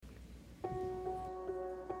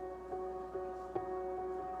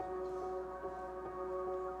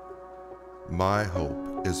My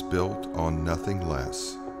hope is built on nothing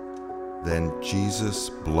less than Jesus'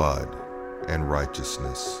 blood and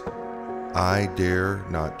righteousness. I dare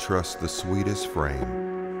not trust the sweetest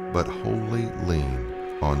frame, but wholly lean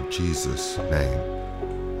on Jesus'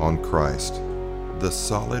 name. On Christ, the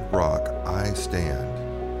solid rock I stand.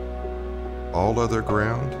 All other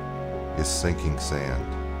ground is sinking sand.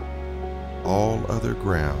 All other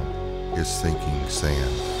ground is sinking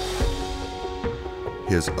sand.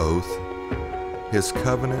 His oath, His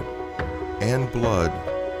covenant, and blood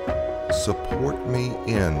support me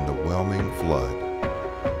in the whelming flood.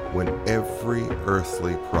 When every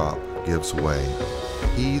earthly prop gives way,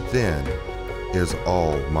 He then is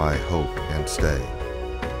all my hope and stay.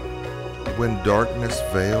 When darkness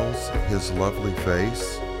veils His lovely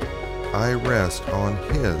face, I rest on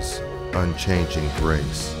His unchanging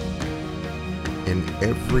grace. In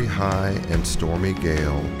every high and stormy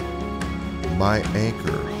gale, my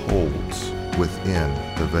anchor holds within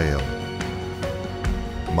the veil.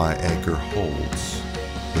 My anchor holds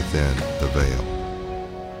within the veil.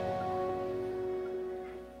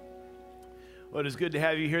 Well, it is good to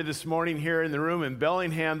have you here this morning here in the room in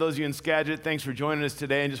Bellingham. Those of you in Skagit, thanks for joining us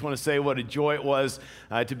today. I just want to say what a joy it was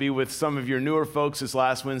to be with some of your newer folks this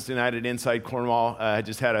last Wednesday night at Inside Cornwall. I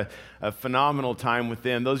just had a phenomenal time with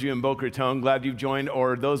them. Those of you in Boca Raton, glad you've joined,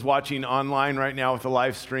 or those watching online right now with the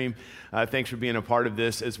live stream, thanks for being a part of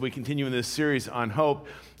this as we continue in this series on hope.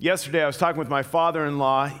 Yesterday, I was talking with my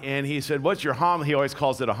father-in-law, and he said, what's your homily? He always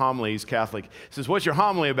calls it a homily. He's Catholic. He says, what's your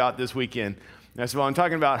homily about this weekend? And I said, well, I'm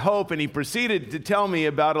talking about hope, and he proceeded to tell me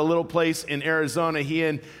about a little place in Arizona. He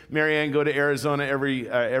and Marianne go to Arizona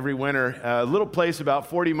every winter, a little place about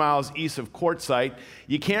 40 miles east of Quartzsite.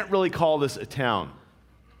 You can't really call this a town.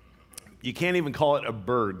 You can't even call it a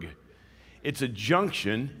burg. It's a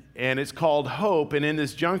junction, and it's called Hope, and in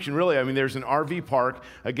this junction, really, there's an RV park,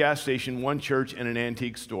 a gas station, one church, and an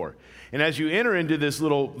antique store. And as you enter into this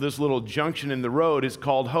little junction in the road, it's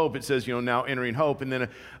called Hope. It says, now entering Hope. And then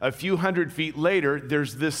a few hundred feet later,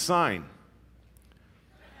 there's this sign.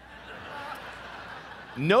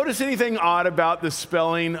 Notice anything odd about the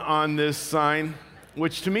spelling on this sign?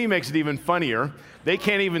 Which to me makes it even funnier. They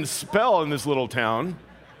can't even spell in this little town.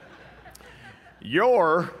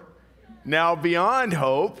 You're now beyond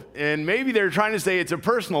hope. And maybe they're trying to say it's a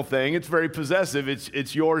personal thing. It's very possessive.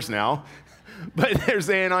 It's yours now. But they're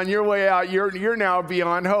saying on your way out, you're now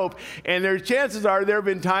beyond hope. And there's chances are there have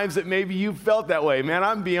been times that maybe you felt that way. Man,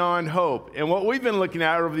 I'm beyond hope. And what we've been looking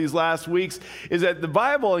at over these last weeks is that the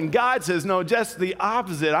Bible and God says, no, just the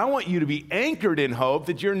opposite. I want you to be anchored in hope,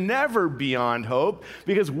 that you're never beyond hope,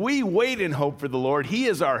 because we wait in hope for the Lord. He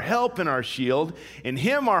is our help and our shield. In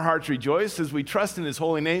Him our hearts rejoice as we trust in His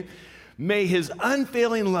holy name. May His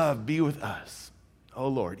unfailing love be with us, oh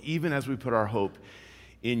Lord, even as we put our hope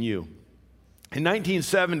in You. In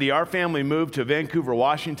 1970, our family moved to Vancouver,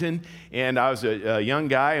 Washington, and I was a young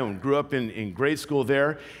guy and grew up in grade school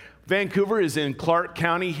there. Vancouver is in Clark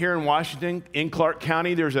County here in Washington. In Clark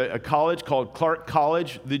County, there's a college called Clark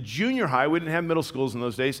College. The junior high, we didn't have middle schools in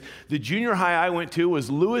those days. The junior high I went to was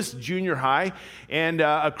Lewis Junior High. And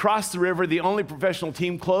across the river, the only professional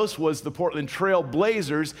team close was the Portland Trail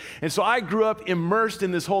Blazers. And so I grew up immersed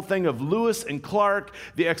in this whole thing of Lewis and Clark,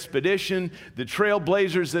 the expedition, the Trail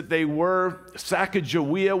Blazers that they were,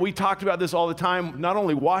 Sacagawea. We talked about this all the time, not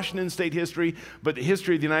only Washington state history, but the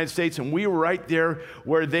history of the United States. And we were right there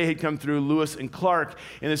where they had come through, Lewis and Clark,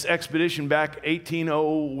 in this expedition back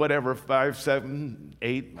 1800 whatever, 5, 7,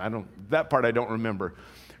 8, that part I don't remember.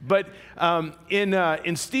 But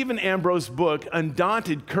in Stephen Ambrose's book,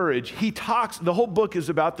 Undaunted Courage, he talks, the whole book is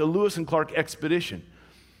about the Lewis and Clark expedition.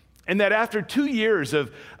 And that after 2 years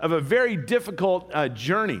of a very difficult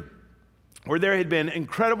journey, where there had been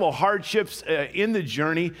incredible hardships in the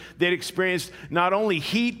journey. They'd experienced not only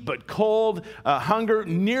heat, but cold, hunger,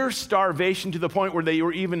 near starvation, to the point where they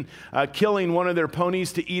were even killing one of their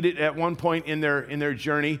ponies to eat it at one point in their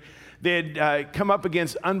journey. They had come up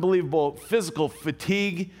against unbelievable physical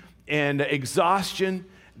fatigue and exhaustion.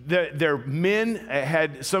 Their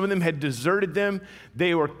men some of them had deserted them.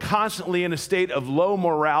 They were constantly in a state of low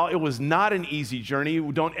morale. It was not an easy journey.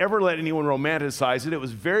 Don't ever let anyone romanticize it. It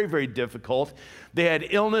was very, very difficult. They had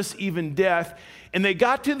illness, even death. And they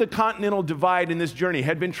got to the Continental Divide in this journey,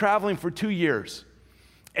 had been traveling for 2 years.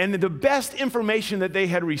 And the best information that they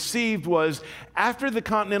had received was, after the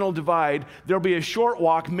Continental Divide, there'll be a short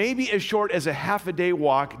walk, maybe as short as a half-a-day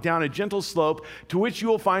walk down a gentle slope, to which you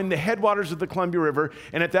will find the headwaters of the Columbia River,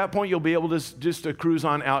 and at that point you'll be able to just cruise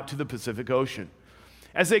on out to the Pacific Ocean.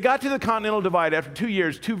 As they got to the Continental Divide after 2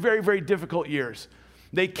 years, 2 very, very difficult years,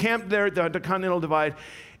 they camped there at the Continental Divide,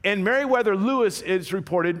 and Meriwether Lewis, is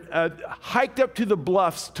reported, hiked up to the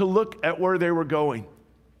bluffs to look at where they were going.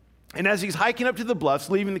 And as he's hiking up to the bluffs,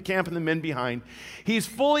 leaving the camp and the men behind, he's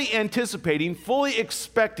fully anticipating, fully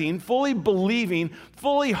expecting, fully believing,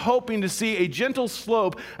 fully hoping to see a gentle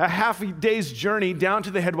slope, a half a day's journey down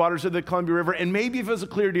to the headwaters of the Columbia River, and maybe if it was a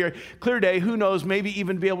clear day, who knows, maybe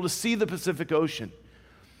even be able to see the Pacific Ocean.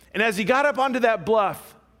 And as he got up onto that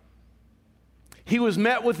bluff, he was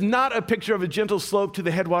met with not a picture of a gentle slope to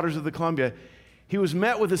the headwaters of the Columbia. He was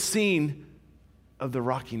met with a scene of the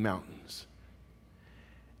Rocky Mountains.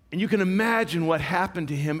 And you can imagine what happened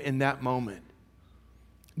to him in that moment.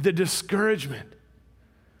 The discouragement,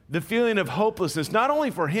 the feeling of hopelessness, not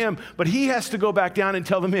only for him, but he has to go back down and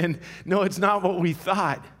tell the men, no, it's not what we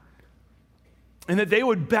thought. And that they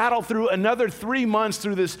would battle through another 3 months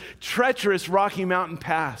through this treacherous Rocky Mountain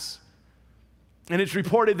pass. And it's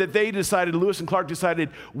reported that they decided, Lewis and Clark decided,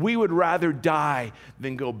 we would rather die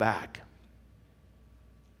than go back.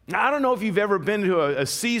 Now, I don't know if you've ever been to a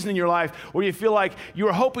season in your life where you feel like you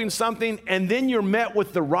were hoping something and then you're met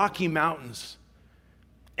with the Rocky Mountains.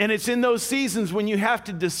 And it's in those seasons when you have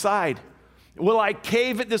to decide, will I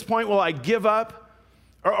cave at this point? Will I give up?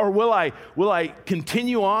 Or will I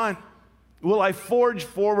continue on? Will I forge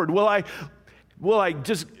forward? Will I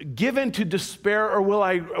just give in to despair, or will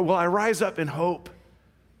I rise up in hope?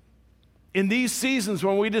 In these seasons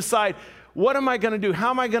when we decide, what am I going to do? How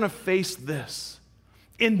am I going to face this?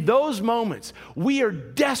 In those moments, we are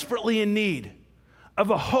desperately in need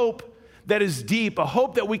of a hope that is deep, a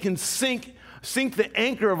hope that we can sink the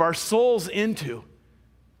anchor of our souls into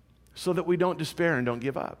so that we don't despair and don't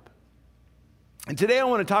give up. And today I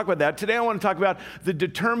want to talk about that. Today I want to talk about the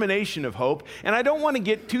determination of hope. And I don't want to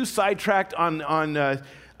get too sidetracked on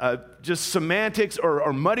just semantics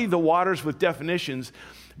or muddy the waters with definitions.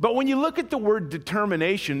 But when you look at the word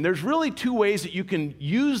determination, there's really 2 ways that you can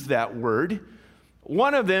use that word.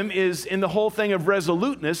 One of them is in the whole thing of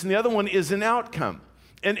resoluteness, and the other one is an outcome.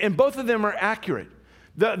 And both of them are accurate.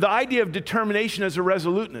 The idea of determination as a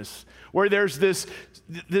resoluteness, where there's this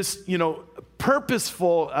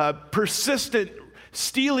purposeful, persistent,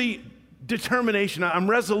 steely determination. I'm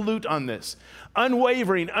resolute on this,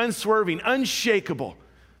 unwavering, unswerving, unshakable,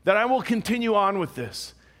 that I will continue on with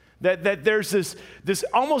this. That there's this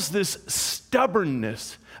almost this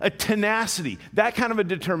stubbornness, a tenacity, that kind of a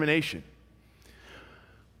determination.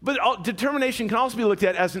 But determination can also be looked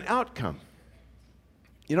at as an outcome.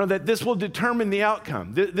 That this will determine the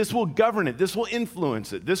outcome. This will govern it. This will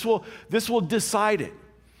influence it. This will decide it.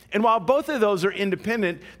 And while both of those are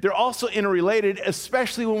independent, they're also interrelated,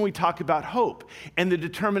 especially when we talk about hope and the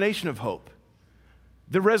determination of hope,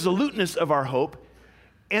 the resoluteness of our hope,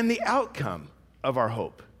 and the outcome of our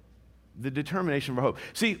hope, the determination of our hope.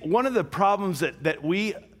 See, one of the problems that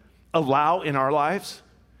we allow in our lives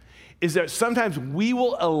is that sometimes we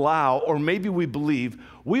will allow, or maybe we believe,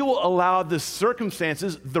 we will allow the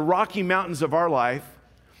circumstances, the Rocky Mountains of our life,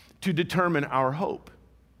 to determine our hope.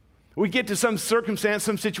 We get to some circumstance,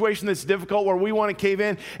 some situation that's difficult where we want to cave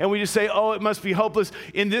in, and we just say, oh, it must be hopeless.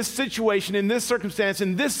 In this situation, in this circumstance,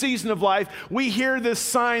 in this season of life, we hear this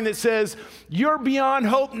sign that says, you're beyond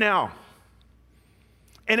hope now.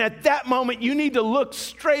 And at that moment, you need to look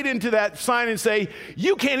straight into that sign and say,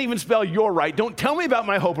 you can't even spell "you're" right. Don't tell me about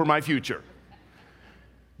my hope or my future.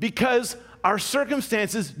 Because our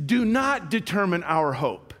circumstances do not determine our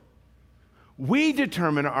hope. We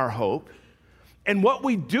determine our hope, and what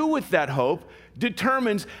we do with that hope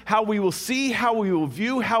determines how we will see, how we will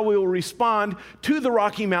view, how we will respond to the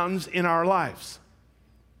Rocky Mountains in our lives.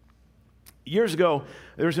 Years ago,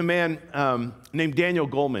 there was a man named Daniel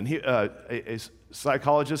Goleman. He, a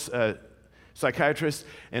psychologist, psychiatrist,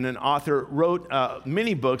 and an author, wrote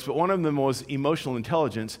many books, but one of them was Emotional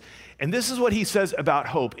Intelligence. And this is what he says about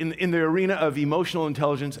hope in the arena of emotional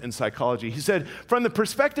intelligence and psychology. He said, from the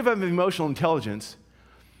perspective of emotional intelligence,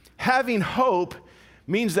 having hope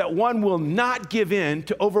means that one will not give in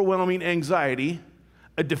to overwhelming anxiety,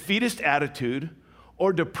 a defeatist attitude,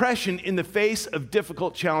 or depression in the face of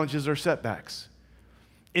difficult challenges or setbacks.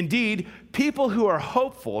 Indeed, people who are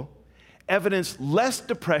hopeful evidence less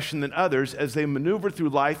depression than others as they maneuver through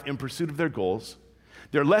life in pursuit of their goals.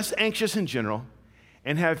 They're less anxious in general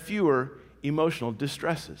and have fewer emotional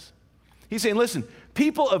distresses. He's saying, listen,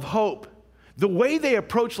 people of hope, the way they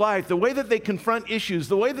approach life, the way that they confront issues,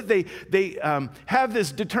 the way that they have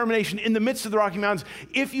this determination in the midst of the Rocky Mountains,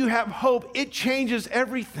 if you have hope, it changes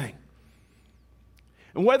everything.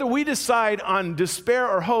 And whether we decide on despair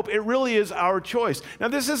or hope, it really is our choice. Now,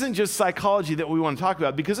 this isn't just psychology that we want to talk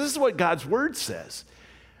about, because this is what God's Word says.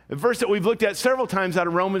 The verse that we've looked at several times out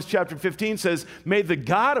of Romans chapter 15 says, may the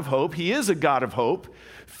God of hope, he is a God of hope,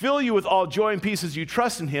 fill you with all joy and peace as you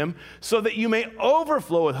trust in him, so that you may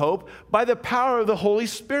overflow with hope by the power of the Holy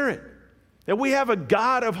Spirit. That we have a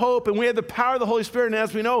God of hope and we have the power of the Holy Spirit. And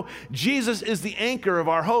as we know, Jesus is the anchor of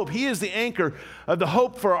our hope. He is the anchor of the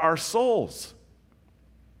hope for our souls.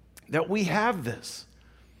 That we have this.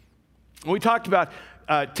 We talked about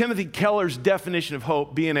Timothy Keller's definition of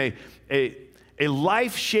hope being a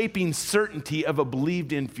life-shaping certainty of a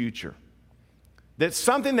believed-in future. That's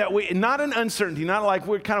something that we, not an uncertainty, not like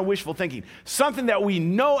we're kind of wishful thinking, something that we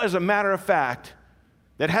know as a matter of fact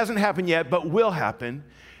that hasn't happened yet but will happen,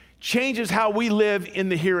 changes how we live in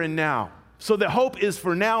the here and now. So that hope is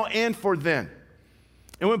for now and for then.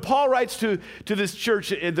 And when Paul writes to this church,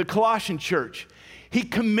 the Colossian church, he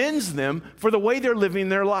commends them for the way they're living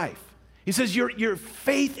their life. He says, your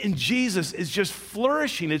faith in Jesus is just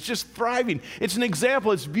flourishing. It's just thriving. It's an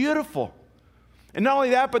example. It's beautiful. And not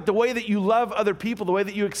only that, but the way that you love other people, the way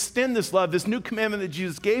that you extend this love, this new commandment that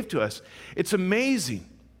Jesus gave to us, it's amazing.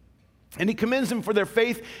 And he commends them for their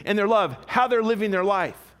faith and their love, how they're living their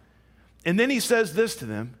life. And then he says this to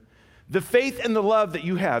them, the faith and the love that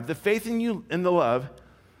you have, the faith in you and the love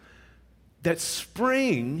that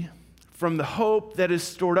spring from the hope that is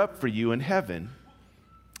stored up for you in heaven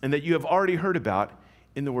and that you have already heard about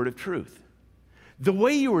in the word of truth. The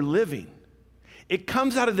way you are living, it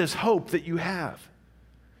comes out of this hope that you have.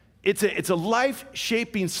 It's a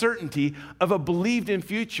life-shaping certainty of a believed-in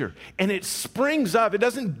future. And it springs up. It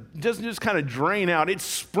doesn't just kind of drain out. It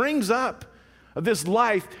springs up of this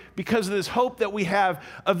life because of this hope that we have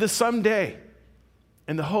of the someday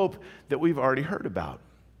and the hope that we've already heard about.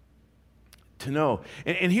 To know.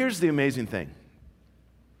 And here's the amazing thing,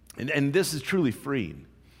 and this is truly freeing.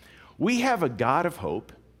 We have a God of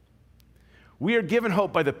hope. We are given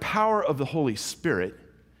hope by the power of the Holy Spirit.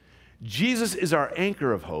 Jesus is our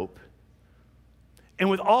anchor of hope. And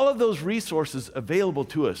with all of those resources available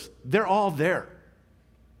to us, they're all there.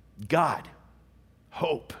 God,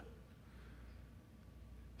 hope.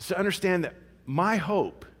 So understand that my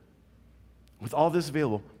hope, with all this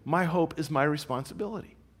available, my hope is my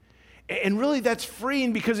responsibility. And really that's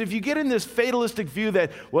freeing, because if you get in this fatalistic view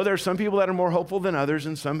that, well, there are some people that are more hopeful than others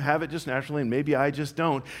and some have it just naturally and maybe I just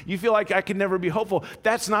don't, you feel like I could never be hopeful.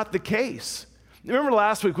 That's not the case. Remember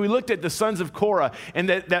last week we looked at the sons of Korah and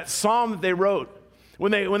that psalm that they wrote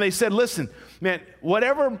when they said, listen, man,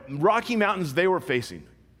 whatever rocky mountains they were facing,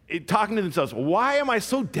 talking to themselves, why am I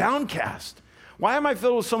so downcast? Why am I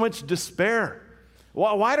filled with so much despair?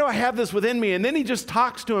 Why do I have this within me? And then he just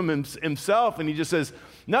talks to himself and he just says,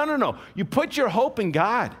 no. You put your hope in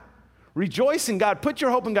God. Rejoice in God. Put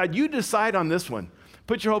your hope in God. You decide on this one.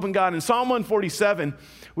 Put your hope in God. In Psalm 147,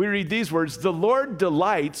 we read these words, the Lord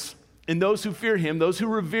delights in those who fear him, those who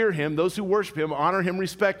revere him, those who worship him, honor him,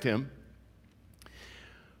 respect him,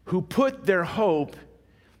 who put their hope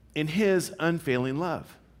in his unfailing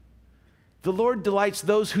love. The Lord delights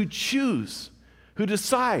those who choose, who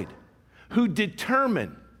decide, who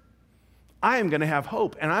determine, I am going to have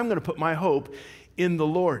hope, and I'm going to put my hope in the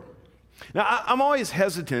Lord. Now, I'm always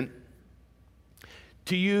hesitant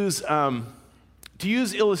to use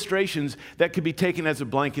illustrations that could be taken as a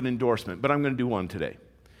blanket endorsement, but I'm going to do one today.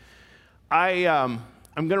 I'm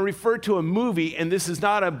going to refer to a movie, and this is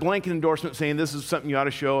not a blanket endorsement saying this is something you ought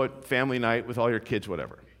to show at family night with all your kids,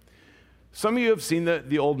 whatever. Some of you have seen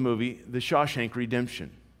the old movie, The Shawshank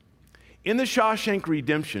Redemption. In The Shawshank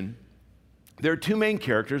Redemption, there are two main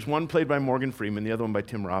characters, one played by Morgan Freeman, the other one by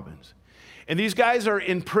Tim Robbins. And these guys are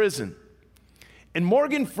in prison. And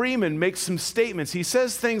Morgan Freeman makes some statements. He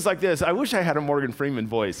says things like this. I wish I had a Morgan Freeman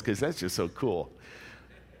voice because that's just so cool.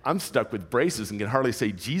 I'm stuck with braces and can hardly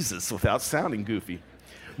say Jesus without sounding goofy.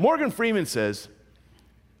 Morgan Freeman says,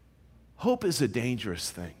 hope is a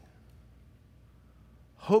dangerous thing.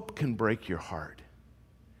 Hope can break your heart.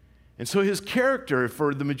 And so his character,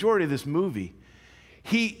 for the majority of this movie,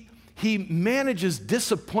 he manages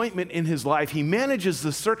disappointment in his life. He manages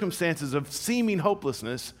the circumstances of seeming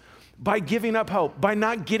hopelessness by giving up hope, by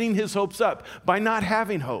not getting his hopes up, by not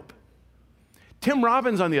having hope. Tim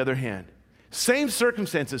Robbins, on the other hand, same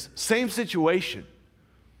circumstances, same situation.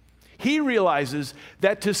 He realizes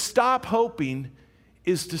that to stop hoping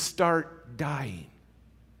is to start dying.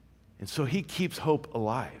 And so he keeps hope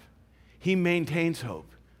alive. He maintains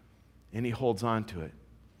hope, and he holds on to it.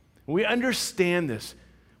 We understand this.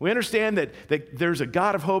 We understand that there's a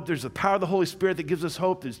God of hope, there's the power of the Holy Spirit that gives us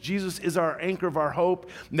hope, that Jesus is our anchor of our hope,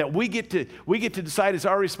 and that we get to decide it's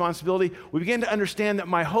our responsibility. We begin to understand that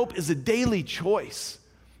my hope is a daily choice.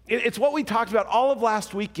 It's what we talked about all of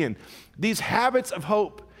last weekend, these habits of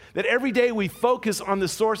hope That every day we focus on the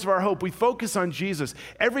source of our hope. We focus on Jesus.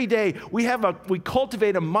 Every day we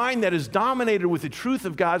cultivate a mind that is dominated with the truth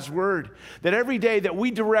of God's word. That every day that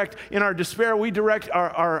we direct, in our despair, we direct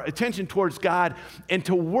our attention towards God and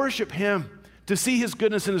to worship him, to see his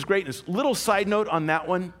goodness and his greatness. Little side note on that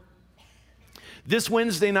one. This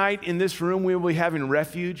Wednesday night in this room, we will be having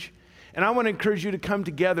Refuge. And I want to encourage you to come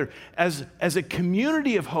together as a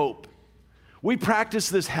community of hope. We practice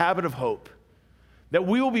this habit of hope. That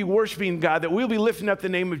we will be worshiping God, that we will be lifting up the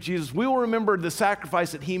name of Jesus. We will remember the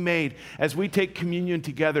sacrifice that he made as we take communion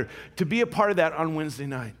together, to be a part of that on Wednesday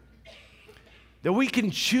night. That we can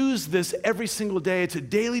choose this every single day. It's a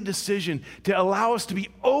daily decision to allow us to be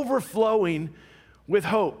overflowing with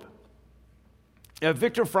hope.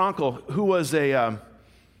 Viktor Frankl, who was a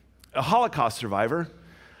Holocaust survivor,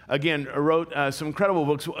 again, wrote some incredible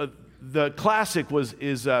books. The classic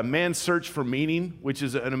is Man's Search for Meaning, which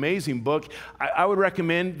is an amazing book. I would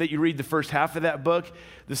recommend that you read the first half of that book.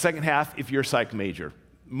 The second half, if you're a psych major.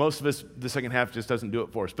 Most of us, the second half just doesn't do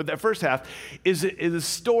it for us. But that first half is a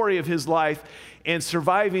story of his life and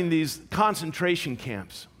surviving these concentration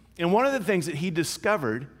camps. And one of the things that he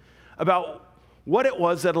discovered about what it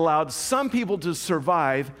was that allowed some people to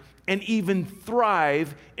survive and even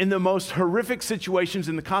thrive in the most horrific situations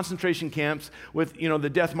in the concentration camps with, the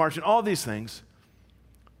death march and all these things,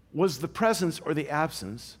 was the presence or the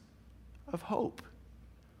absence of hope.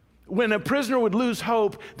 When a prisoner would lose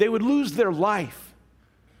hope, they would lose their life.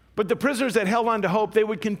 But the prisoners that held on to hope, they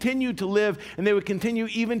would continue to live, and they would continue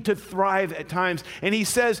even to thrive at times. And he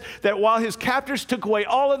says that while his captors took away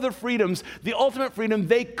all of the freedoms, the ultimate freedom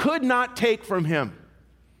they could not take from him.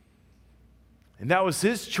 And that was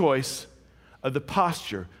his choice of the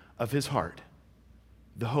posture of his heart,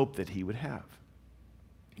 the hope that he would have.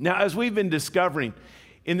 Now, as we've been discovering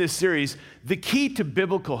in this series, the key to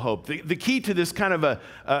biblical hope, the key to this kind of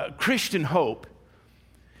a Christian hope,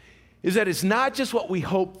 is that it's not just what we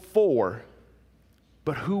hope for,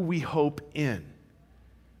 but who we hope in.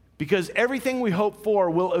 Because everything we hope for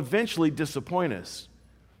will eventually disappoint us.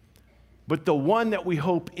 But the one that we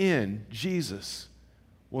hope in, Jesus,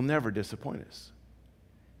 will never disappoint us.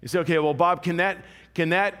 You say, okay, well, Bob, can that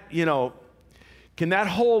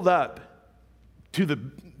hold up to the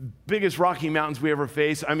biggest rocky mountains we ever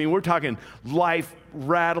face? I mean, we're talking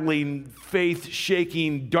life-rattling,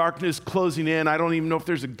 faith-shaking, darkness closing in. I don't even know if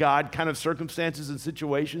there's a God kind of circumstances and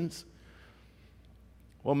situations.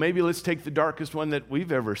 Well, maybe let's take the darkest one that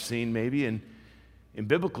we've ever seen, maybe in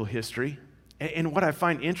biblical history. And what I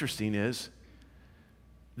find interesting is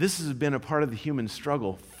this has been a part of the human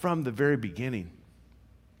struggle from the very beginning.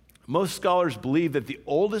 Most scholars believe that the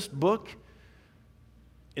oldest book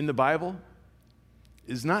in the Bible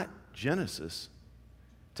is not Genesis.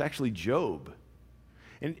 It's actually Job.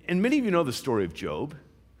 And many of you know the story of Job.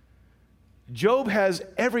 Job has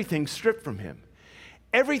everything stripped from him.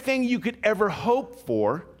 Everything you could ever hope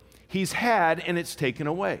for, he's had, and it's taken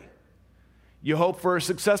away. You hope for a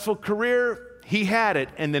successful career, he had it,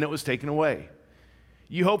 and then it was taken away.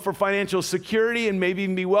 You hope for financial security and maybe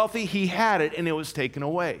even be wealthy, he had it, and it was taken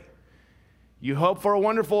away. You hope for a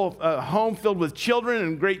wonderful home filled with children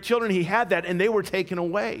and great children, he had that, and they were taken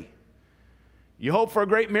away. You hope for a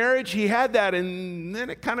great marriage, he had that, and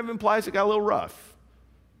then it kind of implies it got a little rough.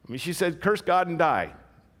 I mean, she said, curse God and die.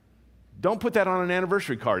 Don't put that on an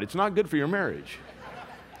anniversary card. It's not good for your marriage.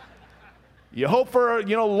 You hope for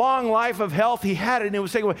a long life of health, he had it, and it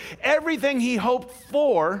was taken away. Everything he hoped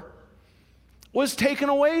for was taken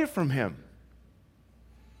away from him.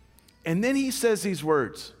 And then he says these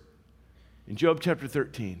words in Job chapter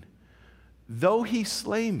 13, though he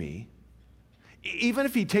slay me, even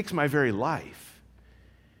if he takes my very life,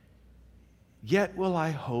 yet will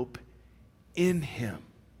I hope in him.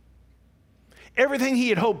 Everything he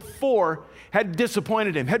had hoped for had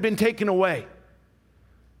disappointed him, had been taken away.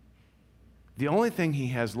 The only thing he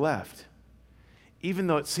has left, even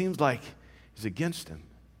though it seems like is against him,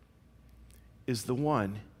 is the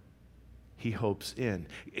one he hopes in.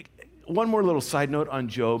 One more little side note on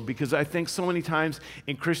Job, because I think so many times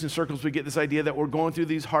in Christian circles we get this idea that we're going through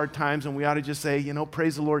these hard times and we ought to just say,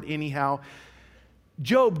 praise the Lord anyhow.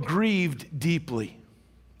 Job grieved deeply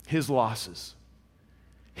his losses.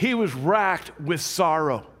 He was racked with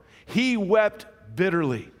sorrow. He wept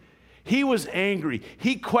bitterly. He was angry.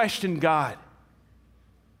 He questioned God.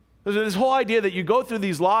 This whole idea that you go through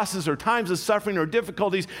these losses or times of suffering or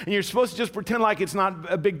difficulties and you're supposed to just pretend like it's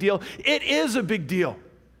not a big deal. It is a big deal.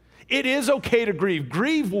 It is okay to grieve.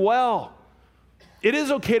 Grieve well. It is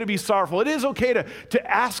okay to be sorrowful. It is okay to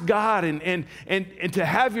ask God and to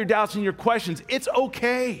have your doubts and your questions. It's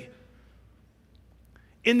okay.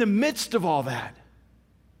 In the midst of all that,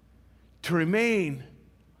 to remain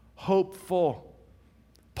hopeful.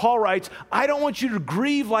 Paul writes, I don't want you to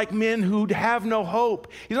grieve like men who have no hope.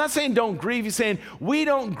 He's not saying don't grieve. He's saying we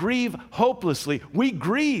don't grieve hopelessly. We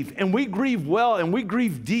grieve, and we grieve well, and we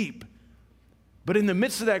grieve deep. But in the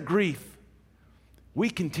midst of that grief, we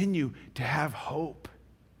continue to have hope.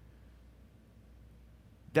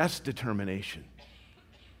 That's determination.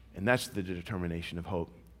 And that's the determination of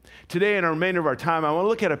hope. Today, in our remainder of our time, I want to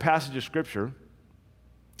look at a passage of Scripture.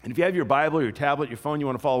 And if you have your Bible, your tablet, your phone, you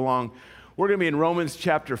want to follow along, we're going to be in Romans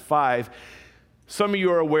chapter 5. Some of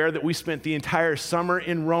you are aware that we spent the entire summer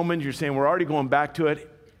in Romans. You're saying we're already going back to it.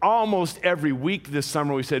 Almost every week this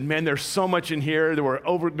summer we said, man, there's so much in here that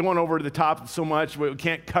we're going over to the top so much, we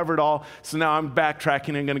can't cover it all. So now I'm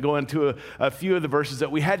backtracking and going to go into a few of the verses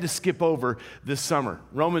that we had to skip over this summer.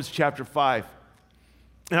 Romans chapter 5.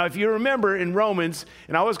 Now, if you remember in Romans,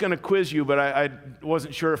 and I was going to quiz you, but I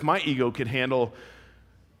wasn't sure if my ego could handle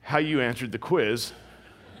how you answered the quiz,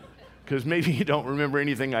 because maybe you don't remember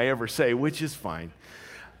anything I ever say, which is fine.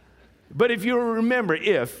 But if you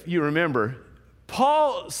remember,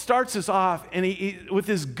 Paul starts us off and he with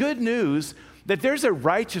this good news that there's a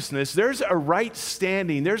righteousness, there's a right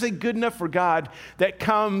standing, there's a good enough for God that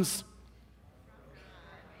comes.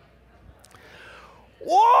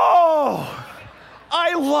 Whoa!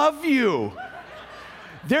 I love you.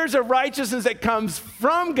 There's a righteousness that comes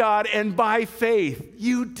from God and by faith.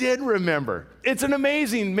 You did remember. It's an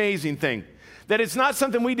amazing, amazing thing. That it's not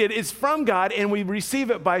something we did, it's from God and we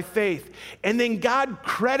receive it by faith. And then God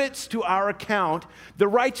credits to our account the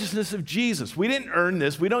righteousness of Jesus. We didn't earn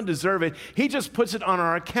this, we don't deserve it. He just puts it on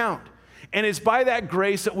our account. And it's by that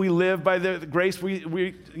grace that we live, by the grace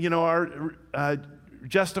we are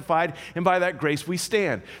justified, and by that grace we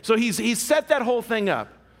stand. So he's set that whole thing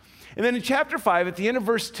up. And then in chapter 5, at the end of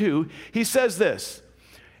verse 2, he says this,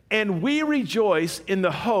 and we rejoice in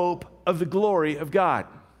the hope of the glory of God.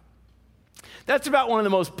 That's about one of the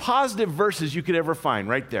most positive verses you could ever find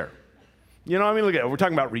right there. You know what I mean? Look at it. We're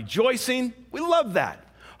talking about rejoicing. We love that.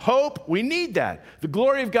 Hope, we need that. The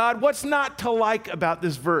glory of God, what's not to like about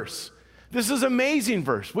this verse? This is an amazing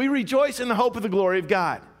verse. We rejoice in the hope of the glory of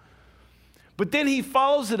God. But then he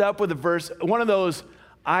follows it up with a verse, one of those,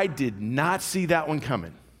 I did not see that one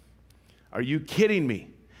coming. Are you kidding me?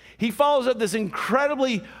 He follows up this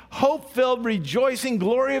incredibly hope-filled, rejoicing,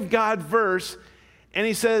 glory of God verse, and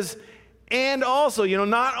he says, and also,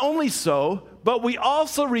 not only so, but we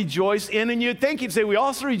also rejoice in, and you'd think he'd say, we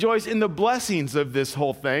also rejoice in the blessings of this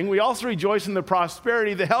whole thing. We also rejoice in the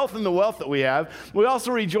prosperity, the health, and the wealth that we have. We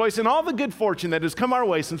also rejoice in all the good fortune that has come our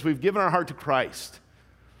way since we've given our heart to Christ.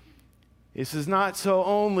 He says, not so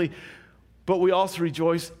only, but we also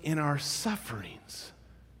rejoice in our sufferings.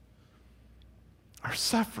 Our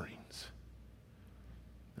sufferings.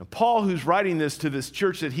 Now, Paul, who's writing this to this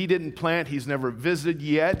church that he didn't plant, he's never visited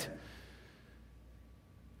yet,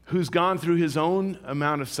 who's gone through his own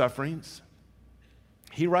amount of sufferings,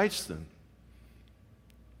 he writes them.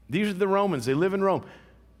 These are the Romans. They live in Rome.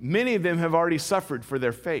 Many of them have already suffered for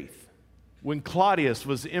their faith. When Claudius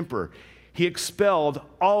was the emperor, he expelled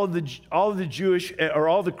all of the Jewish or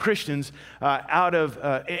all the Christians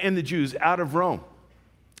and the Jews out of Rome.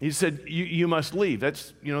 He said, you must leave.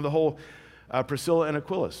 That's, the whole Priscilla and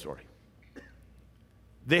Aquila story.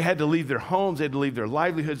 They had to leave their homes. They had to leave their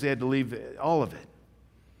livelihoods. They had to leave all of it.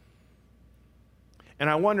 And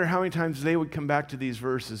I wonder how many times they would come back to these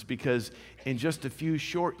verses, because in just a few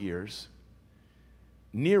short years,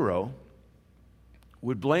 Nero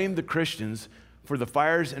would blame the Christians for the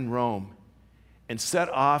fires in Rome and set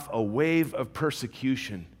off a wave of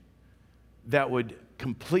persecution that would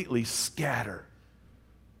completely scatter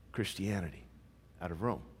Christianity out of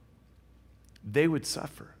Rome. They would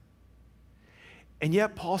suffer. And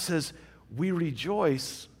yet Paul says, we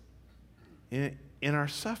rejoice in our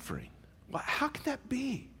suffering. Well, how can that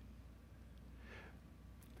be?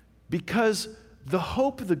 Because the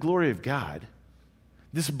hope of the glory of God,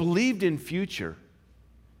 this believed in future,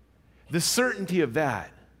 the certainty of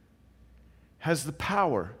that, has the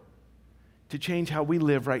power to change how we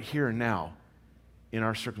live right here and now in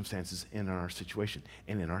our circumstances, in our situation,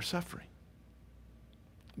 and in our suffering.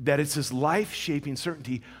 That it's this life-shaping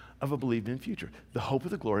certainty of a believed in future, the hope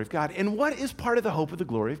of the glory of God. And what is part of the hope of the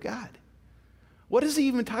glory of God? What is he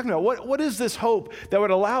even talking about? What is this hope that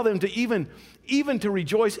would allow them to even to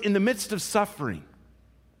rejoice in the midst of suffering?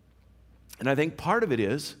 And I think part of it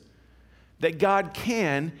is that God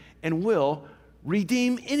can and will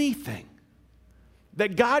redeem anything.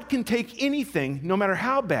 That God can take anything, no matter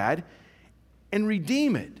how bad, and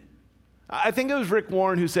redeem it. I think it was Rick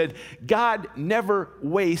Warren who said, God never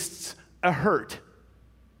wastes a hurt.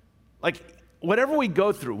 Like, whatever we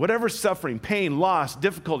go through, whatever suffering, pain, loss,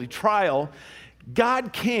 difficulty, trial,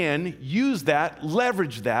 God can use that,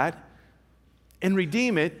 leverage that, and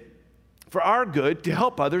redeem it for our good, to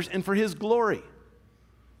help others, and for his glory.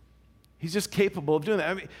 He's just capable of doing that.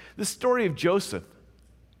 I mean, the story of Joseph,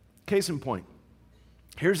 case in point.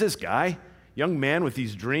 Here's this guy, young man with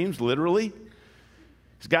these dreams, literally.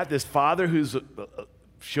 He's got this father who's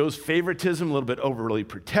shows favoritism, a little bit overly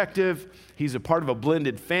protective. He's a part of a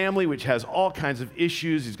blended family which has all kinds of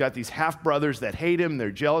issues. He's got these half-brothers that hate him.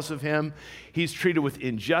 They're jealous of him. He's treated with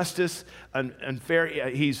injustice, unfair.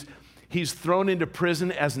 He's thrown into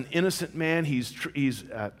prison as an innocent man. His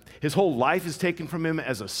whole life is taken from him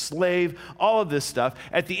as a slave, all of this stuff.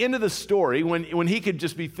 At the end of the story, when he could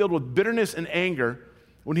just be filled with bitterness and anger,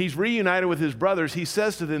 when he's reunited with his brothers, he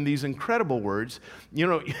says to them these incredible words, you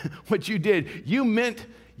know, what you did, you meant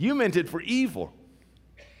it for evil.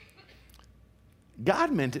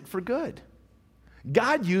 God meant it for good.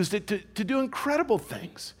 God used it to do incredible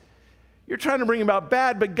things. You're trying to bring about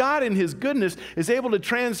bad, but God in his goodness is able to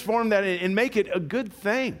transform that and make it a good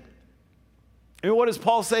thing. And what does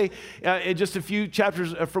Paul say in just a few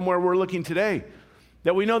chapters from where we're looking today?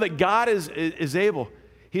 That we know that God is able,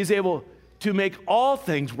 he's able to make all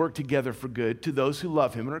things work together for good to those who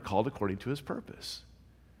love him and are called according to his purpose.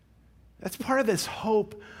 That's part of this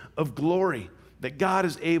hope of glory, that God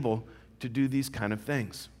is able to do these kind of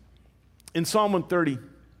things. In Psalm 130,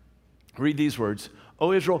 read these words,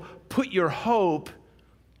 O Israel, put your hope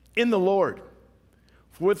in the Lord.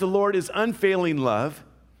 For with the Lord is unfailing love,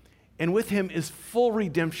 and with him is full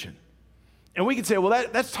redemption. And we could say, well,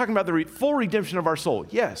 that's talking about the full redemption of our soul.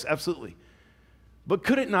 Yes, absolutely. But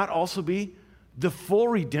could it not also be the full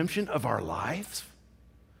redemption of our lives?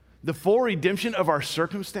 The full redemption of our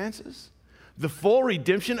circumstances? The full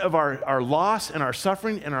redemption of our loss and our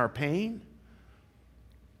suffering and our pain?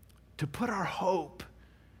 To put our hope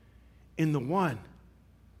in the one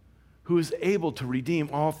who is able to redeem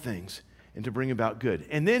all things and to bring about good.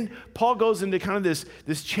 And then Paul goes into kind of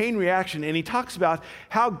this chain reaction, and he talks about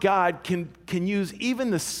how God can use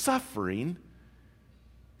even the suffering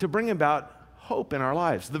to bring about hope in our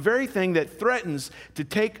lives. The very thing that threatens to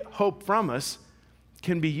take hope from us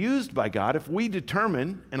can be used by God if we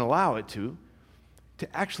determine and allow it to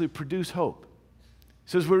actually produce hope. It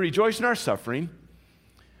says we rejoice in our suffering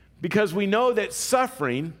because we know that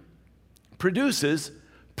suffering produces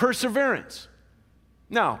perseverance.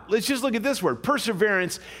 Now, let's just look at this word.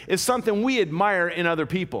 Perseverance is something we admire in other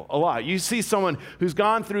people a lot. You see someone who's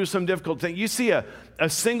gone through some difficult thing. You see a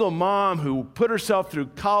single mom who put herself through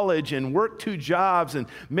college and worked 2 jobs and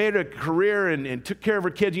made a career and took care of her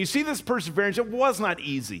kids. You see this perseverance. It was not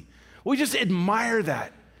easy. We just admire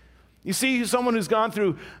that. You see someone who's gone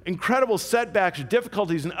through incredible setbacks or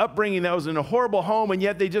difficulties and upbringing that was in a horrible home, and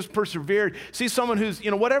yet they just persevered. See someone who's,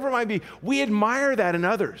 whatever it might be, we admire that in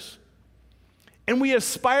others. And we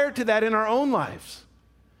aspire to that in our own lives.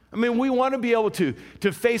 I mean, we want to be able to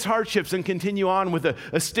face hardships and continue on with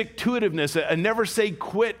a stick-to-itiveness, a never say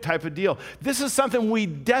quit type of deal. This is something we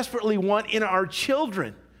desperately want in our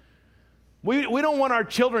children. We don't want our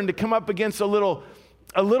children to come up against a little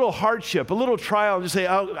hardship, a little trial, and just say,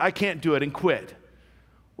 oh, I can't do it, and quit.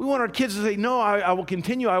 We want our kids to say, no, I will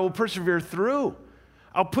continue, I will persevere through.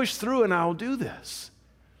 I'll push through and I'll do this.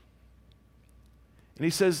 And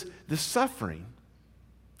he says, the suffering,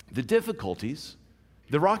 the difficulties,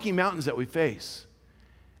 the rocky mountains that we face,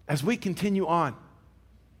 as we continue on,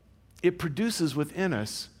 it produces within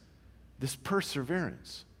us this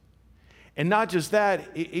perseverance. And not just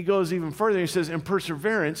that, he goes even further. He says, and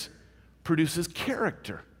perseverance produces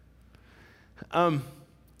character.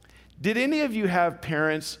 Did any of you have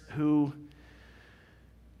parents who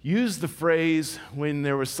used the phrase when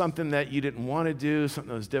there was something that you didn't want to do, something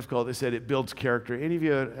that was difficult, they said it builds character? Any of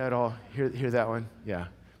you at all hear that one? Yeah,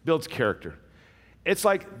 builds character. It's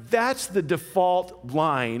like that's the default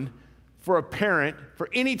line for a parent for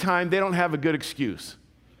any time they don't have a good excuse.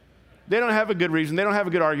 They don't have a good reason. They don't have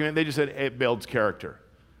a good argument. They just said it builds character.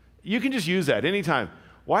 You can just use that anytime.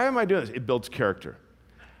 Why am I doing this? It builds character.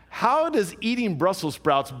 How does eating Brussels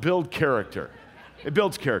sprouts build character? It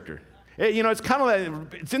builds character. It's kind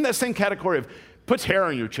of it's in that same category of puts hair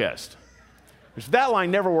on your chest. That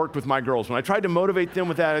line never worked with my girls. When I tried to motivate them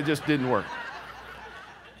with that, it just didn't work.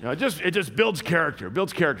 It just builds character,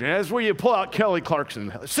 builds character. And that's where you pull out Kelly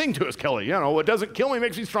Clarkson. Sing to us, Kelly. What doesn't kill me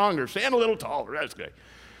makes me stronger. Stand a little taller. That's good.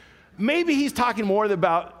 Maybe he's talking more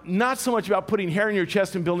about, not so much about putting hair in your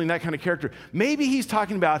chest and building that kind of character. Maybe he's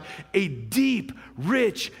talking about a deep,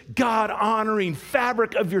 rich, God-honoring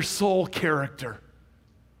fabric of your soul character.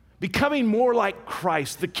 Becoming more like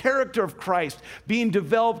Christ, the character of Christ being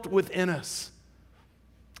developed within us.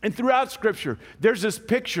 And throughout Scripture, there's this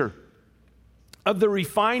picture of the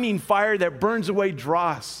refining fire that burns away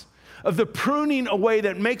dross, of the pruning away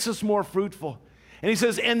that makes us more fruitful. And he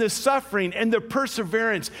says, and the suffering and the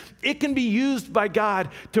perseverance, it can be used by God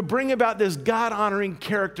to bring about this God-honoring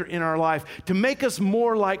character in our life, to make us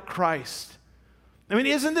more like Christ. I mean,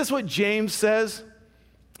 isn't this what James says?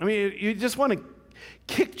 I mean, you just want to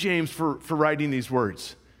kick James for writing these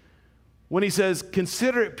words. When he says,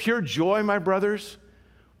 consider it pure joy, my brothers,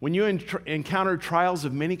 when you encounter trials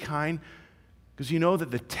of many kind, because you know that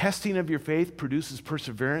the testing of your faith produces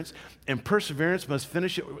perseverance, and perseverance must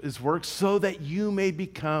finish its work so that you may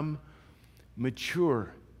become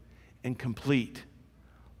mature and complete,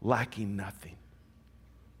 lacking nothing.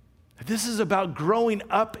 This is about growing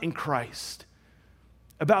up in Christ,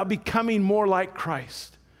 about becoming more like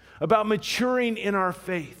Christ, about maturing in our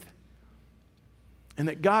faith, and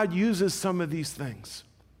that God uses some of these things.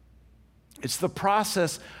 It's the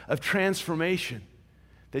process of transformation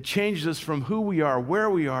that changes us from who we are, where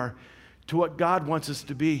we are, to what God wants us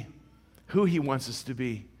to be, who he wants us to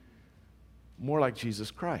be, more like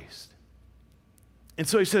Jesus Christ. And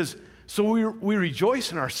so he says, so we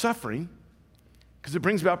rejoice in our suffering because it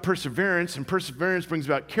brings about perseverance, and perseverance brings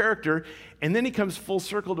about character. And then he comes full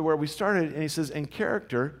circle to where we started, and he says, and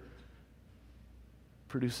character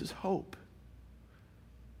produces hope,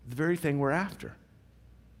 the very thing we're after.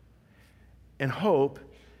 And hope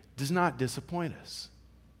does not disappoint us.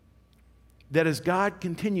 That as God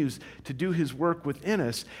continues to do his work within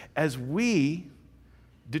us, as we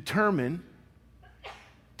determine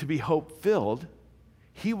to be hope-filled,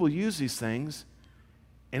 he will use these things,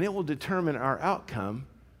 and it will determine our outcome,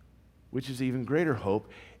 which is even greater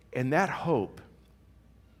hope. And that hope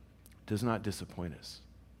does not disappoint us.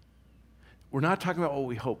 We're not talking about what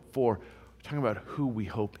we hope for. We're talking about who we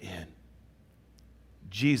hope in.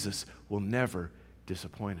 Jesus will never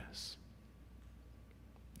disappoint us.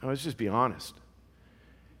 Now, let's just be honest.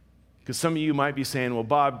 Because some of you might be saying, well,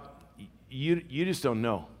 Bob, you just don't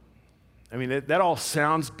know. I mean, that all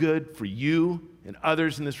sounds good for you and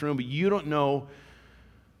others in this room, but you don't know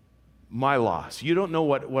my loss. You don't know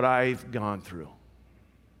what I've gone through.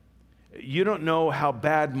 You don't know how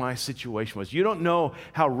bad my situation was. You don't know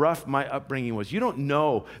how rough my upbringing was. You don't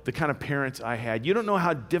know the kind of parents I had. You don't know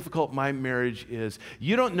how difficult my marriage is.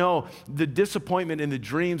 You don't know the disappointment and the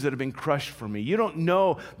dreams that have been crushed for me. You don't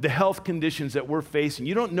know the health conditions that we're facing.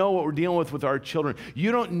 You don't know what we're dealing with our children.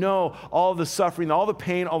 You don't know all the suffering, all the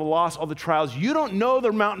pain, all the loss, all the trials. You don't know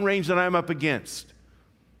the mountain range that I'm up against,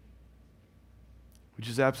 which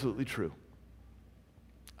is absolutely true.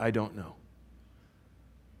 I don't know.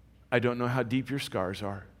 I don't know how deep your scars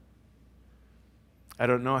are. I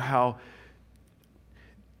don't know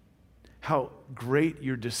how great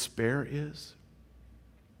your despair is.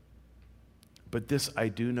 But this I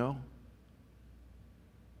do know,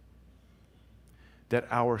 that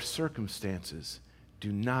our circumstances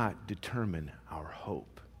do not determine our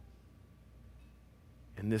hope.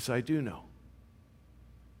 And this I do know,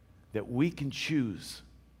 that we can choose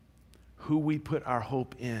who we put our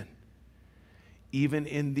hope in, even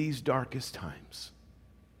in these darkest times.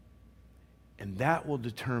 And that will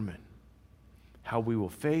determine how we will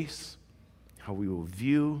face, how we will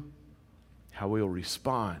view, how we will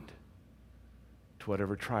respond to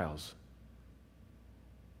whatever trials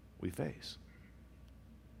we face.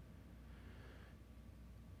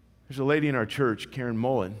 There's a lady in our church, Karen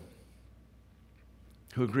Mullen,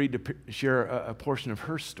 who agreed to share a portion of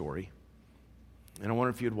her story. And I wonder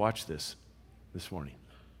if you'd watch this morning.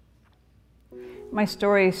 My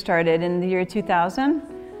story started in the year 2000,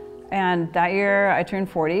 and that year I turned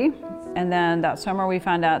 40, and then that summer we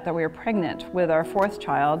found out that we were pregnant with our fourth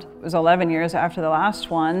child. It was 11 years after the last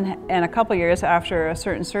one, and a couple years after a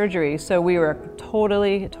certain surgery, so we were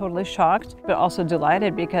totally shocked, but also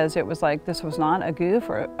delighted because it was like this was not a goof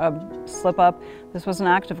or a slip-up, this was an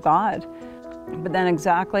act of God. But then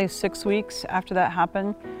exactly 6 weeks after that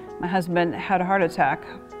happened, my husband had a heart attack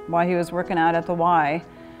while he was working out at the Y.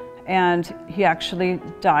 And he actually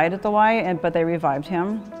died at the Y, but they revived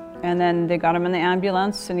him. And then they got him in the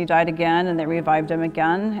ambulance, and he died again, and they revived him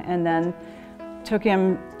again, and then took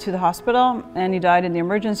him to the hospital, and he died in the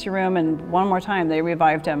emergency room, and one more time they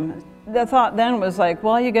revived him. The thought then was like,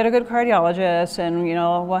 well, you get a good cardiologist, and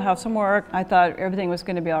we'll have some work. I thought everything was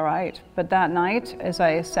going to be all right. But that night, as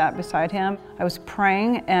I sat beside him, I was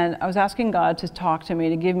praying, and I was asking God to talk to me,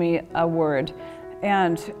 to give me a word.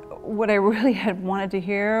 And what I really had wanted to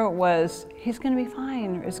hear was, he's going to be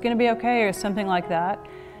fine, or it's going to be okay, or something like that.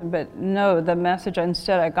 But no, the message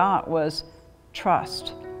instead I got was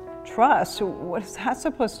trust. Trust, what is that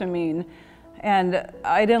supposed to mean? And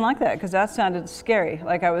I didn't like that because that sounded scary,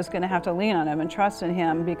 like I was going to have to lean on him and trust in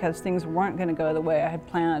him because things weren't going to go the way I had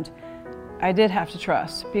planned. I did have to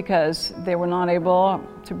trust because they were not able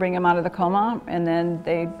to bring him out of the coma, and then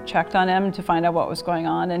they checked on him to find out what was going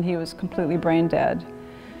on, and he was completely brain dead.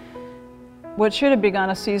 What should have begun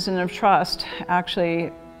a season of trust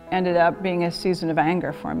actually ended up being a season of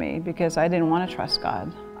anger for me because I didn't want to trust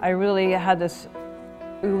God. I really had this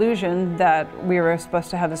illusion that we were supposed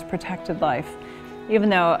to have this protected life. Even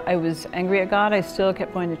though I was angry at God, I still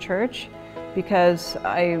kept going to church because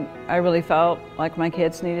I really felt like my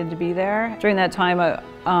kids needed to be there. During that time,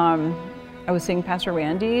 I was seeing Pastor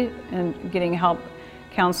Randy and getting help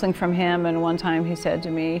counseling from him, and one time he said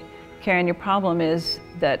to me, "Karen, your problem is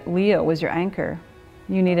that Leo was your anchor.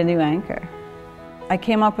 You need a new anchor." I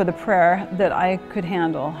came up with a prayer that I could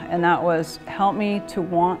handle, and that was, "Help me to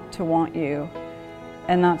want you."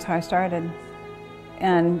 And that's how I started.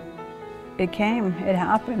 And it came, it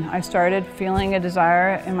happened. I started feeling a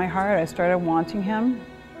desire in my heart. I started wanting him.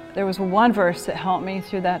 There was one verse that helped me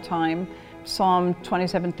through that time, Psalm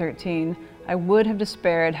 27:13. "I would have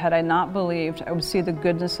despaired had I not believed I would see the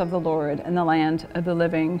goodness of the Lord in the land of the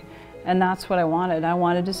living." And that's what I wanted. I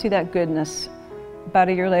wanted to see that goodness. About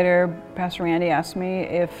a year later, Pastor Randy asked me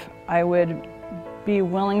if I would be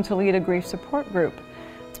willing to lead a grief support group.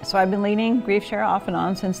 So I've been leading Grief Share off and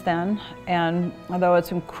on since then, and although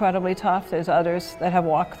it's incredibly tough, there's others that have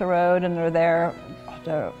walked the road and they're there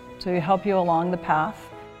to help you along the path.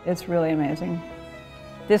 It's really amazing.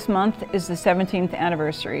 This month is the 17th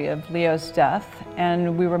anniversary of Leo's death,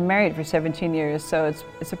 and we were married for 17 years, so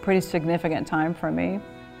it's a pretty significant time for me.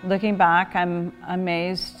 Looking back, I'm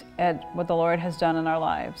amazed at what the Lord has done in our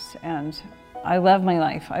lives, and I love my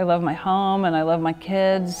life. I love my home, and I love my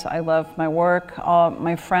kids. I love my work, all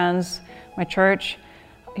my friends, my church.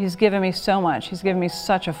 He's given me so much. He's given me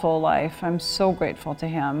such a full life. I'm so grateful to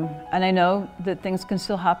him. And I know that things can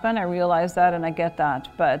still happen. I realize that and I get that.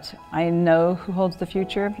 But I know who holds the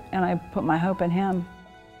future, and I put my hope in him.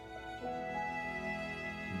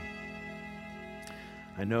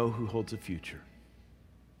 I know who holds the future.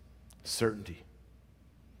 Certainty.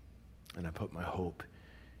 And I put my hope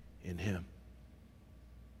in him.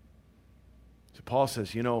 So Paul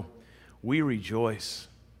says, we rejoice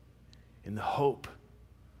in the hope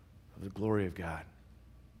of the glory of God.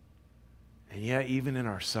 And yet, even in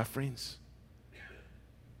our sufferings,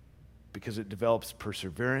 because it develops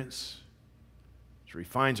perseverance, it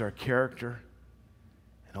refines our character,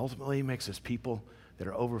 and ultimately makes us people that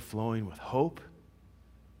are overflowing with hope.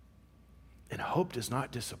 And hope does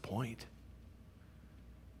not disappoint.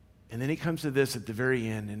 And then he comes to this at the very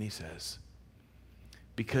end, and he says,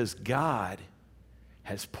 because God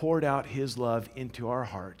has poured out his love into our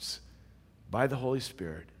hearts by the Holy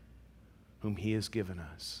Spirit, whom he has given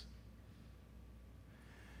us.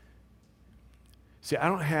 See, I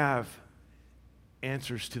don't have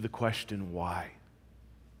answers to the question why.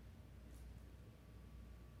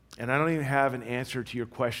 And I don't even have an answer to your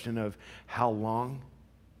question of how long.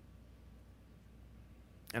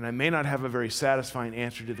 And I may not have a very satisfying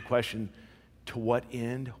answer to the question, to what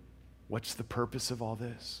end? What's the purpose of all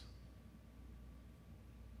this?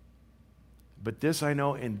 But this I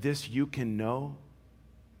know, and this you can know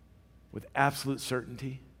with absolute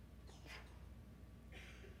certainty.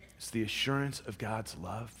 It's the assurance of God's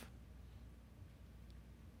love.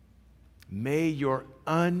 May your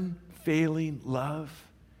unfailing love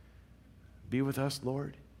be with us,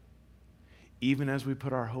 Lord, even as we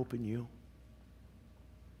put our hope in you.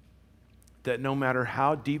 That no matter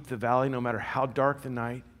how deep the valley, no matter how dark the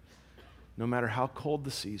night, no matter how cold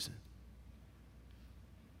the season,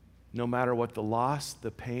 no matter what the loss,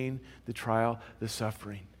 the pain, the trial, the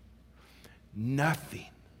suffering, nothing,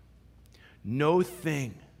 no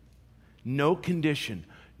thing, no condition,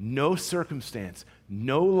 no circumstance,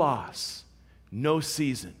 no loss, no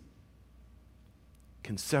season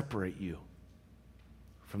can separate you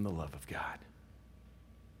from the love of God.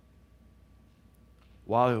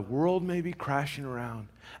 While the world may be crashing around,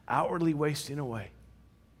 outwardly wasting away,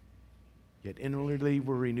 yet inwardly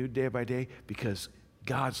we're renewed day by day because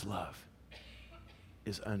God's love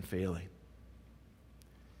is unfailing.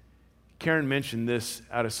 Karen mentioned this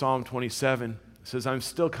out of Psalm 27. It says, I'm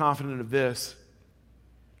still confident of this.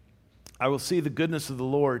 I will see the goodness of the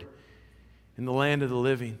Lord in the land of the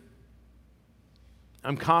living.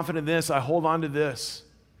 I'm confident in this. I hold on to this.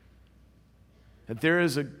 That there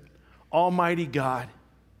is an almighty God,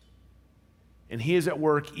 and he is at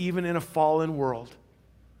work even in a fallen world,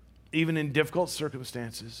 even in difficult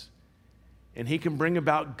circumstances. And he can bring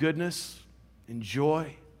about goodness and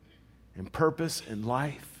joy and purpose and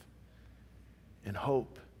life and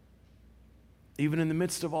hope. even in the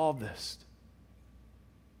midst of all this.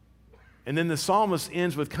 And then the psalmist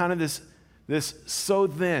ends with kind of this so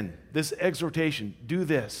then, this exhortation, do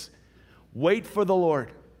this. Wait for the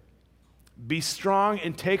Lord. Be strong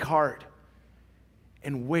and take heart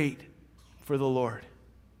and wait for the Lord.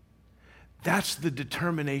 That's the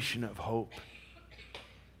determination of hope.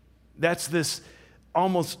 That's this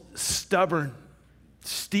almost stubborn,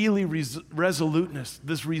 steely resoluteness,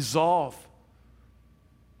 this resolve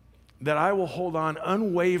that I will hold on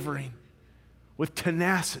unwavering with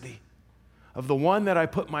tenacity of the one that I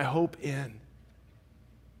put my hope in.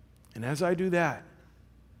 And as I do that,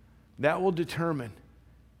 that will determine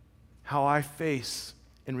how I face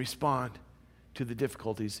and respond to the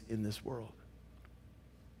difficulties in this world.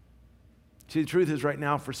 See, the truth is right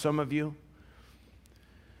now for some of you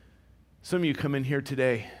come in here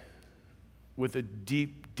today with a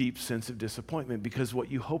deep, deep sense of disappointment because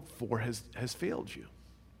what you hoped for has failed you.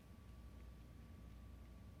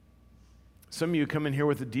 Some of you come in here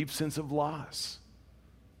with a deep sense of loss.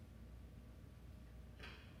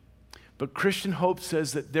 But Christian hope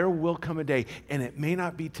says that there will come a day, and it may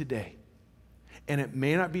not be today, and it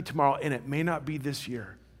may not be tomorrow, and it may not be this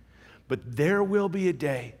year, but there will be a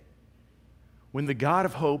day when the God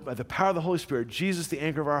of hope, by the power of the Holy Spirit, Jesus, the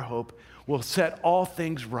anchor of our hope, will set all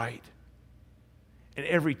things right. And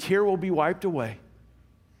every tear will be wiped away,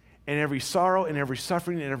 and every sorrow and every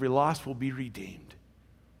suffering and every loss will be redeemed.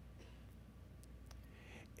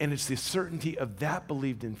 And it's the certainty of that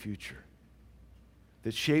believed in future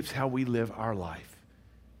that shapes how we live our life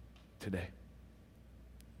today.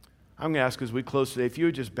 I'm going to ask as we close today, if you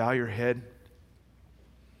would just bow your head,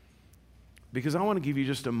 because I want to give you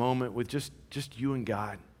just a moment with just you and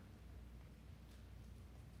God.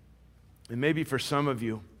 And maybe for some of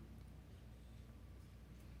you,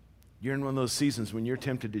 you're in one of those seasons when you're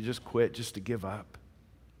tempted to just quit, just to give up.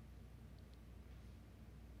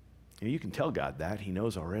 And you can tell God that. He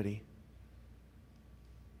knows already.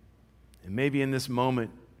 And maybe in this moment,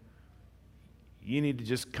 you need to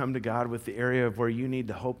just come to God with the area of where you need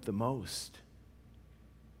to hope the most.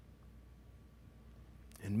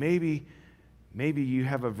 And maybe you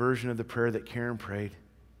have a version of the prayer that Karen prayed.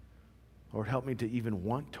 Lord, help me to even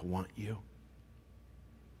want you.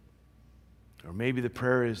 Or maybe the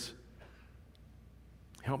prayer is,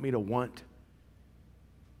 help me to want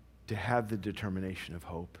to have the determination of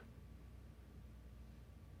hope.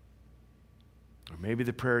 Or maybe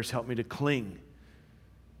the prayer is, help me to cling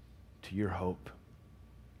to your hope.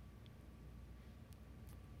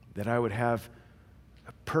 That I would have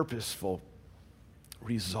a purposeful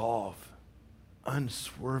resolve,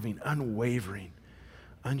 unswerving, unwavering,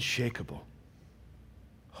 unshakable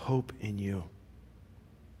hope in you.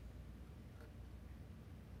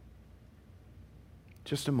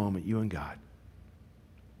 Just a moment, you and God.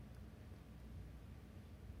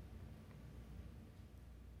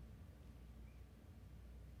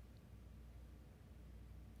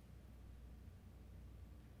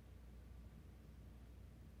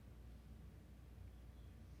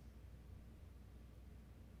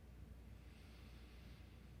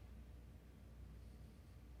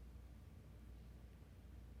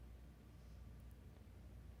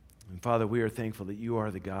 And Father, we are thankful that you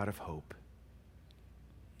are the God of hope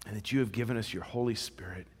and that you have given us your Holy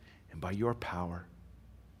Spirit, and by your power,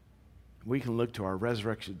 we can look to our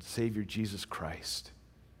resurrected Savior, Jesus Christ,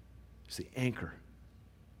 as the anchor,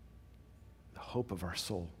 the hope of our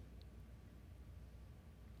soul.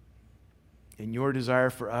 And your desire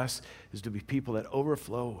for us is to be people that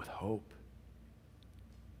overflow with hope.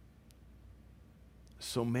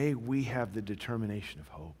 So may we have the determination of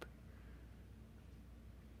hope.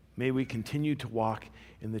 May we continue to walk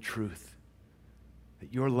in the truth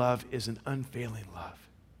that your love is an unfailing love.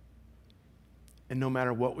 And no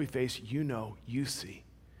matter what we face, you know, you see,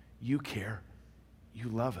 you care, you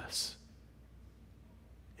love us,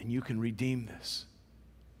 and you can redeem this.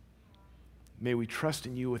 May we trust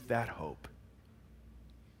in you with that hope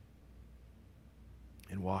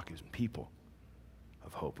and walk as people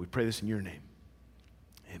of hope. We pray this in your name.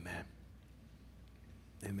 Amen.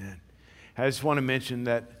 Amen. I just want to mention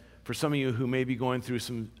that for some of you who may be going through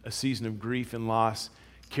a season of grief and loss,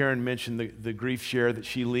 Karen mentioned the grief share that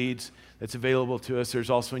she leads that's available to us.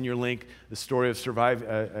 There's also in your link the story of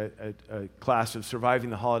a class of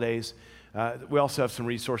surviving the holidays. We also have some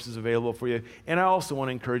resources available for you. And I also want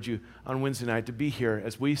to encourage you on Wednesday night to be here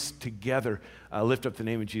as we together lift up the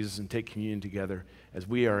name of Jesus and take communion together as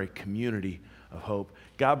we are a community of hope.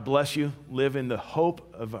 God bless you. Live in the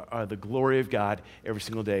hope of the glory of God every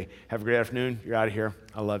single day. Have a great afternoon. You're out of here.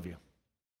 I love you.